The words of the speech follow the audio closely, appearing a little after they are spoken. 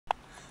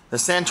The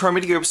Santor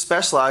Media Group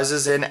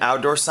specializes in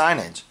outdoor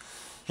signage.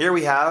 Here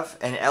we have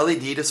an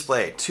LED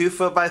display, 2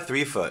 foot by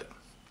 3 foot,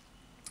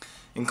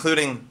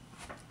 including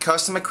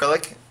custom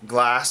acrylic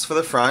glass for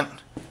the front,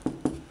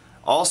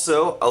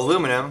 also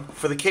aluminum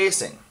for the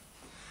casing.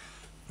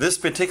 This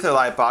particular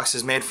light box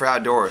is made for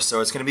outdoors,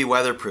 so it's going to be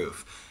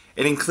weatherproof.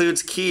 It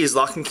includes keys,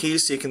 locking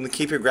keys, so you can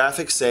keep your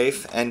graphic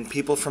safe and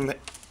people from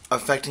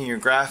affecting your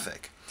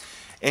graphic.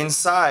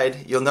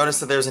 Inside, you'll notice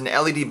that there's an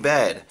LED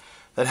bed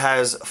that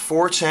has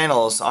 4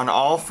 channels on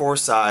all 4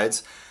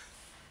 sides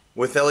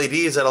with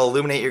LEDs that'll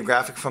illuminate your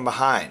graphic from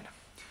behind.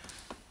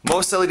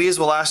 Most LEDs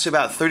will last you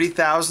about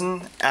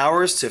 30,000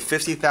 hours to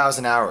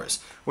 50,000 hours,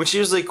 which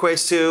usually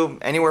equates to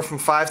anywhere from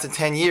 5 to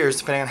 10 years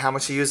depending on how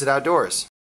much you use it outdoors.